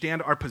we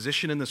understand our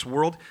position in this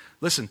world.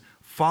 Listen,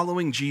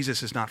 following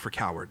Jesus is not for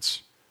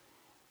cowards.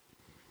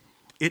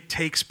 It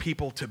takes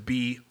people to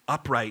be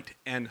upright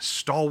and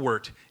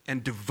stalwart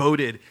and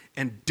devoted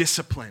and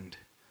disciplined.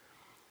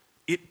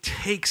 It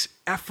takes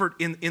effort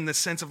in the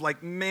sense of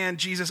like, man,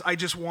 Jesus, I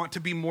just want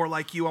to be more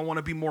like you. I want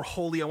to be more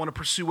holy. I want to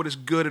pursue what is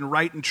good and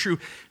right and true.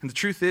 And the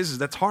truth is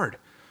that's hard.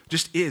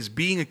 Just is.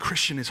 Being a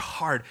Christian is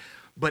hard.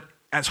 But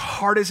as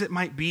hard as it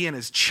might be and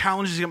as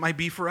challenging as it might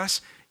be for us,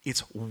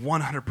 it's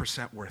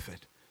 100% worth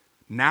it.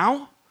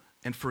 Now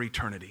and for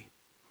eternity.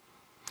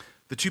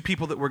 The two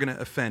people that we're going to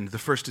offend, the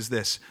first is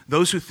this.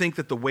 Those who think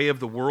that the way of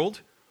the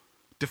world,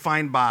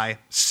 defined by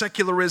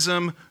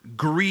secularism,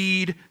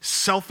 greed,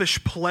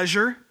 selfish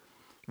pleasure,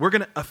 we're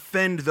going to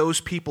offend those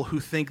people who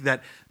think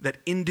that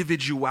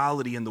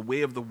individuality and the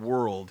way of the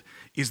world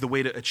is the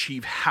way to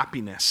achieve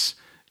happiness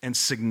and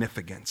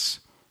significance.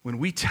 When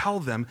we tell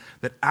them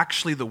that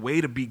actually the way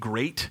to be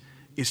great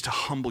is to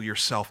humble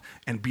yourself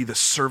and be the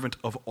servant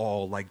of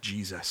all like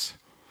Jesus.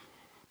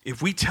 If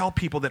we tell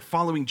people that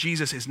following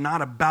Jesus is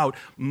not about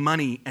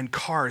money and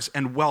cars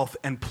and wealth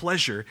and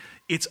pleasure,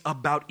 it's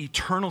about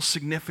eternal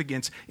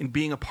significance in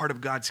being a part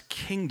of God's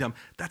kingdom,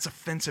 that's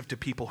offensive to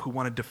people who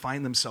want to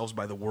define themselves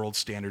by the world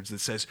standards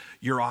that says,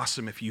 you're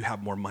awesome if you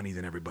have more money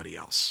than everybody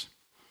else.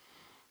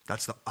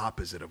 That's the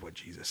opposite of what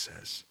Jesus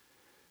says.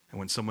 And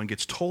when someone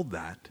gets told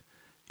that,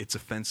 it's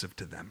offensive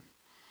to them.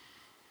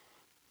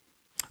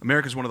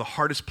 America is one of the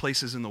hardest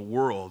places in the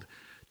world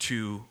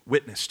to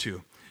witness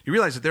to. You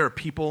realize that there are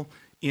people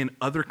in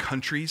other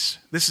countries,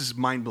 this is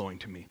mind-blowing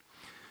to me.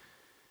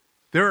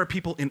 There are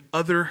people in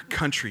other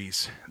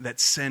countries that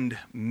send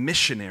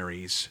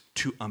missionaries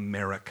to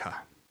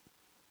America.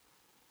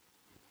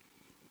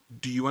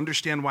 Do you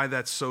understand why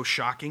that's so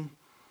shocking?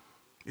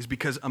 It's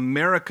because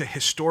America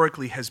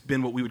historically has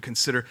been what we would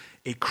consider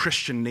a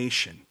Christian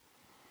nation.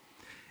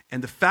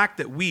 And the fact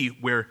that we,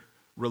 where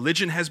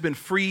religion has been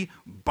free,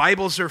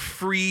 Bibles are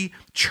free,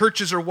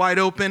 churches are wide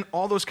open,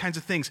 all those kinds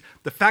of things.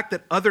 The fact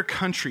that other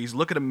countries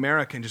look at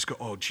America and just go,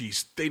 oh,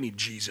 geez, they need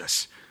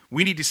Jesus.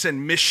 We need to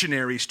send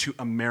missionaries to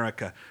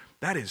America.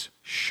 That is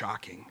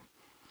shocking.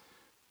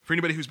 For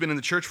anybody who's been in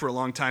the church for a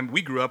long time,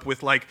 we grew up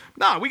with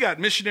we got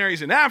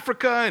missionaries in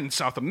Africa and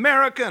South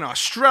America and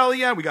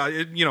Australia. We got,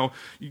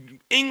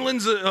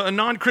 England's a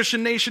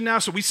non-Christian nation now,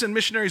 so we send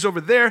missionaries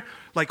over there.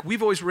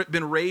 We've always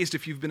been raised,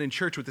 if you've been in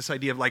church, with this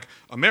idea of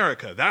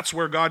America, that's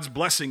where God's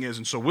blessing is,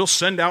 and so we'll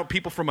send out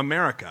people from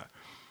America.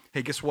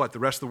 Hey, guess what? The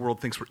rest of the world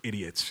thinks we're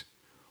idiots.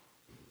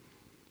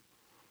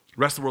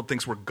 The rest of the world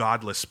thinks we're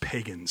godless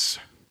pagans.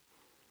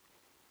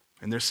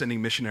 And they're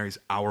sending missionaries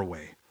our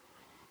way.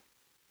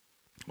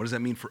 What does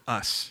that mean for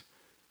us?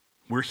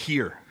 We're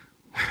here.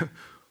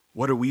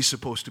 What are we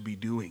supposed to be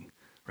doing,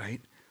 right?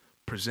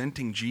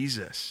 Presenting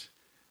Jesus,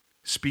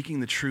 speaking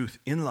the truth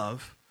in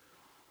love,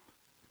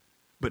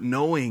 but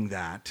knowing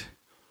that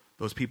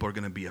those people are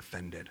going to be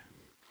offended.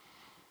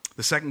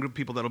 The second group of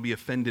people that will be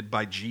offended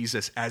by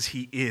Jesus as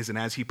he is and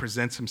as he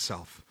presents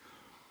himself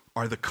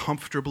are the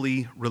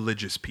comfortably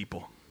religious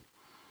people.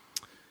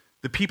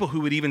 The people who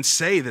would even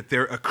say that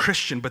they're a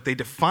Christian, but they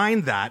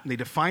define that, and they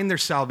define their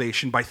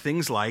salvation by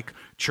things like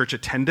church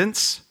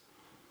attendance,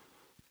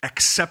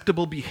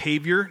 acceptable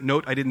behavior.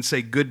 Note, I didn't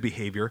say good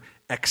behavior,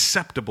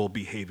 acceptable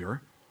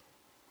behavior,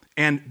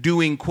 and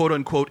doing, quote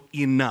unquote,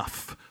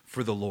 enough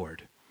for the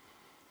Lord.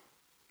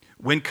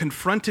 When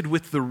confronted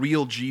with the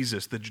real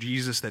Jesus, the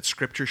Jesus that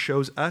Scripture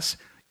shows us,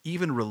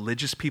 even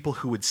religious people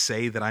who would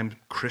say that I'm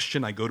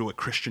Christian, I go to a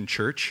Christian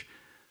church,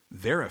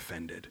 they're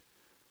offended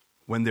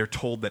when they're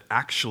told that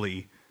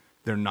actually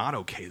they're not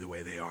okay the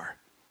way they are.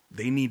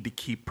 They need to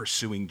keep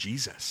pursuing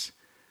Jesus.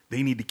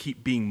 They need to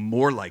keep being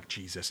more like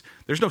Jesus.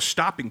 There's no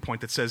stopping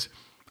point that says,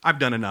 I've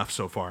done enough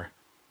so far.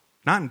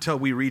 Not until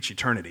we reach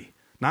eternity.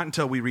 Not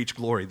until we reach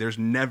glory. There's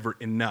never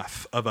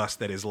enough of us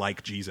that is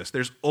like Jesus.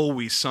 There's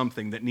always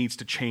something that needs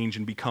to change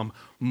and become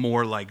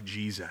more like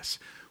Jesus.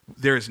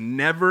 There is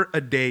never a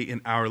day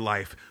in our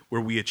life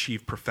where we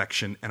achieve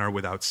perfection and are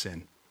without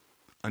sin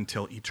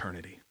until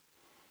eternity.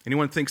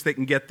 Anyone thinks they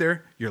can get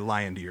there? You're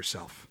lying to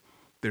yourself.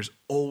 There's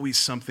always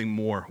something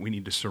more we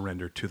need to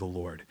surrender to the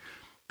Lord.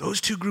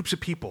 Those two groups of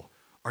people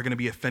are going to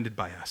be offended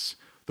by us.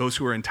 Those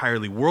who are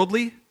entirely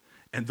worldly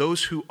and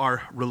those who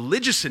are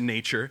religious in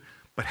nature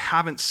but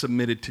haven't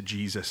submitted to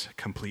Jesus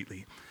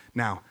completely.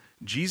 Now,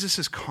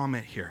 Jesus'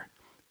 comment here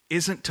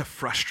isn't to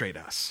frustrate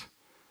us.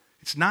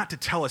 It's not to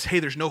tell us, hey,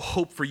 there's no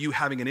hope for you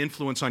having an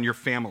influence on your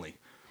family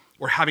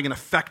or having an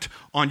effect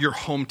on your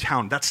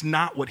hometown. That's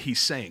not what he's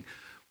saying.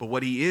 But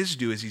what he is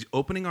doing is he's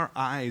opening our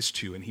eyes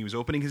to, and he was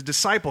opening his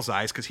disciples'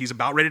 eyes because he's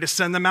about ready to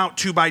send them out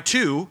 2 by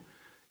 2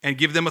 and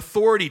give them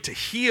authority to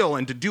heal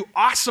and to do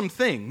awesome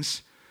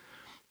things.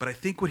 But I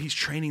think what he's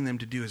training them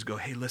to do is go,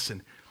 hey,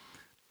 listen,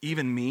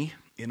 even me,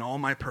 in all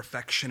my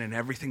perfection and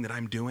everything that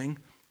I'm doing,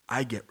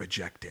 I get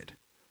rejected.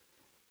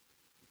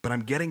 But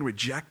I'm getting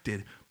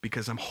rejected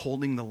because I'm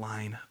holding the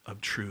line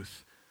of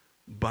truth.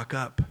 Buck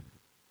up.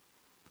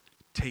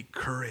 Take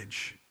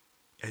courage.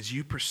 As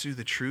you pursue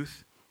the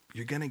truth,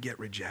 you're going to get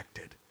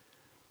rejected.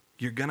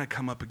 You're going to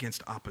come up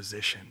against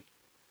opposition.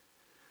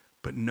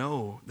 But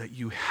know that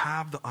you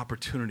have the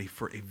opportunity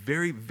for a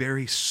very,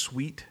 very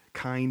sweet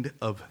kind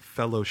of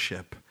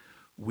fellowship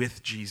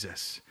with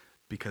Jesus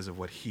because of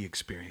what he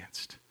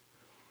experienced.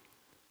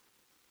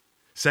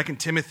 2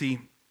 Timothy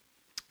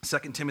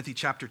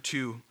chapter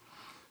 2.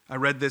 I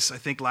read this, I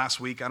think, last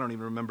week. I don't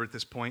even remember at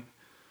this point.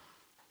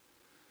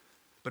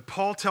 But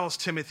Paul tells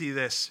Timothy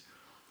this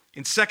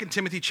in 2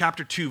 Timothy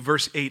chapter 2,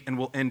 verse 8, and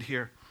we'll end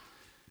here.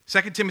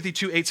 2 Timothy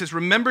 2:8 says,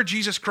 remember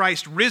Jesus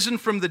Christ, risen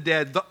from the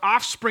dead, the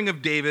offspring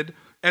of David,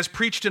 as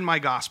preached in my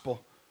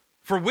gospel,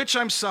 for which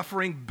I'm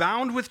suffering,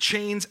 bound with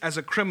chains as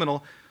a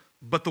criminal,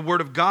 but the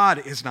word of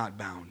God is not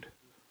bound.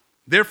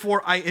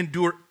 Therefore I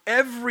endure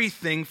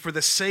everything for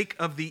the sake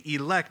of the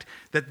elect,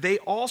 that they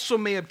also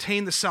may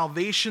obtain the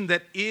salvation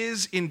that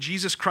is in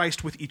Jesus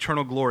Christ with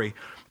eternal glory.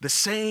 The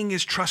saying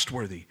is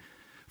trustworthy,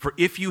 for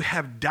if you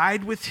have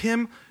died with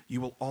him, you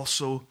will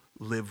also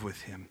live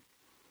with him.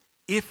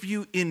 If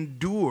you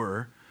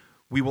endure,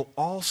 we will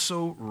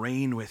also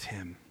reign with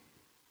him.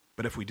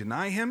 But if we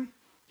deny him,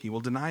 he will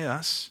deny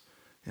us.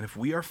 And if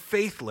we are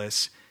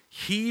faithless,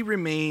 he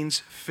remains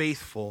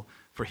faithful,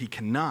 for he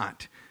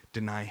cannot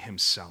deny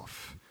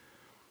himself.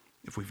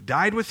 If we've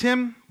died with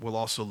him, we'll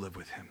also live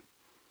with him.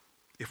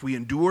 If we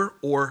endure,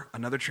 or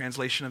another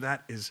translation of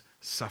that is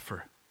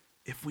suffer.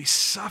 If we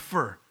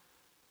suffer,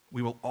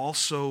 we will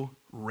also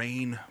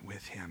reign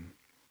with him.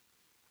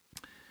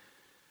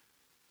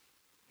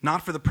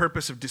 Not for the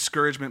purpose of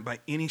discouragement by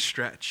any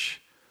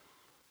stretch,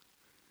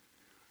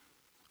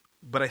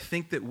 but I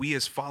think that we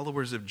as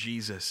followers of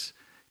Jesus,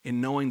 in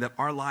knowing that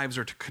our lives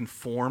are to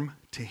conform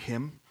to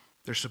him,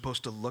 they're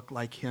supposed to look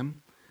like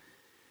him.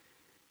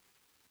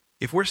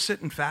 If we're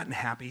sitting fat and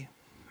happy,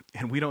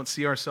 and we don't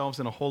see ourselves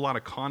in a whole lot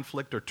of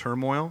conflict or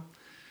turmoil,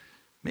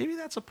 maybe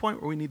that's a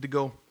point where we need to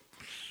go,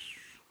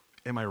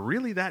 am I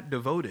really that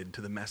devoted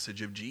to the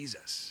message of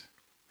Jesus?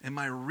 Am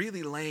I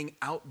really laying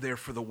out there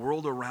for the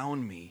world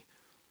around me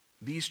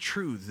these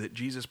truths that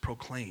Jesus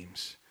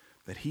proclaims?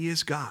 That he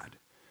is God,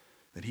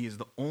 that he is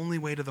the only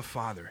way to the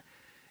Father,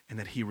 and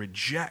that he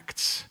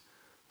rejects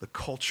the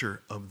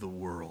culture of the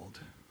world.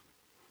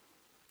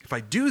 If I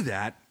do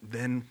that,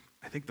 then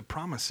I think the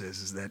promise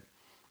is that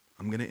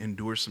I'm going to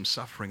endure some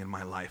suffering in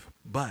my life,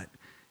 but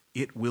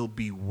it will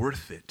be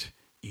worth it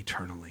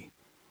eternally.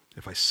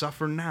 If I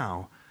suffer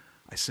now,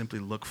 I simply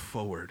look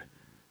forward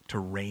to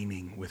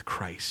reigning with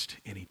Christ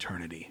in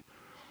eternity.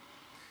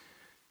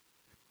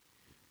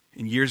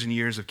 In years and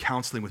years of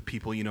counseling with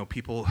people,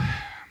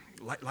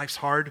 life's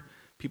hard.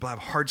 People have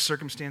hard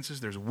circumstances.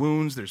 There's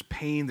wounds, there's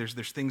pain, there's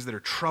things that are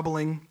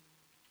troubling.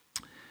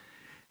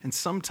 And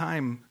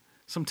sometimes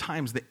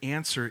the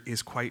answer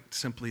is quite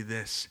simply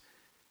this: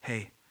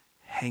 hey,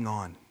 hang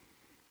on.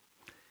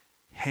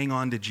 Hang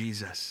on to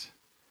Jesus.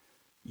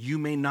 You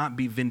may not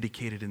be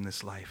vindicated in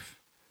this life.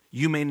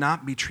 You may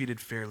not be treated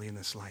fairly in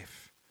this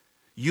life.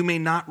 You may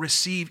not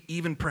receive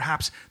even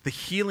perhaps the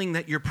healing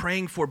that you're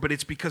praying for, but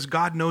it's because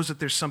God knows that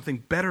there's something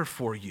better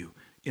for you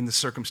in the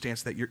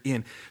circumstance that you're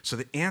in. So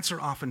the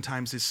answer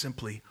oftentimes is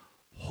simply,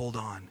 hold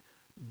on.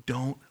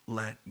 Don't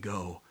let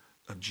go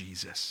of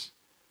Jesus.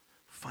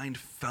 Find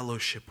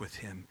fellowship with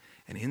him.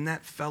 And in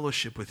that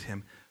fellowship with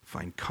him,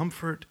 find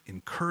comfort,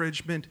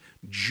 encouragement,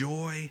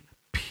 joy,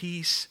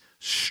 peace,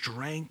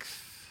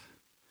 strength.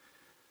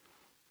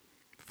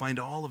 Find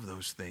all of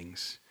those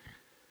things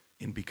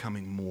in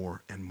becoming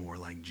more and more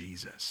like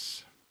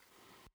Jesus.